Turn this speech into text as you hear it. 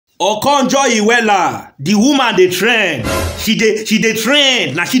Okonjo Iweala, the woman dey trend. She dey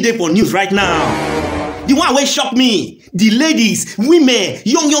trend. Now she dey for news right now. The one wey shock me, the ladies, women,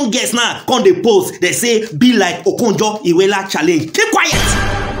 young girls now come dey post. They say be like Okonjo Iweala challenge. Keep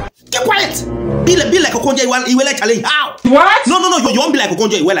quiet. Keep quiet. Be like Okonjo Iweala challenge. How? What? No. You won't be like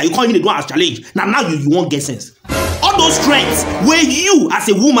Okonjo Iweala. You can't even do as challenge. Now you won't get sense. All those trends where you as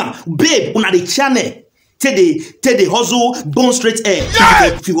a woman, babe, on the channel. Take the hustle, bone straight air.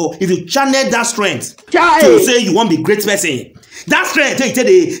 If you channel that strength to say you won't be great person, that strength take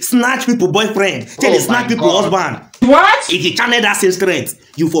the snatch people boyfriend, take the snatch people husband. What? If you channel that same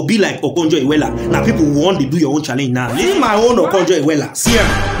strength, you for be like Okonjo Iweala. Now people want to do your own challenge now. Listen my own Okonjo Iweala. See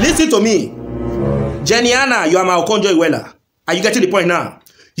ya. Listen to me. Jenianna, you are my Okonjo Iweala. Are you getting the point now?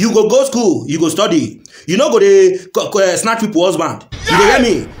 You go school, you go study. You know go to snatch people husband. You dey hear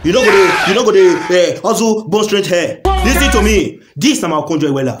me? You know go to hustle bone straight hair. Listen to me. This is my Okonjo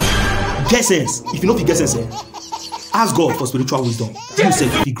Iweala. Get sense. If you know if you get sense, ask God for spiritual wisdom. You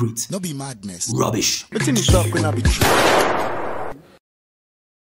say be great. No be madness. Rubbish. Wetin is up when I be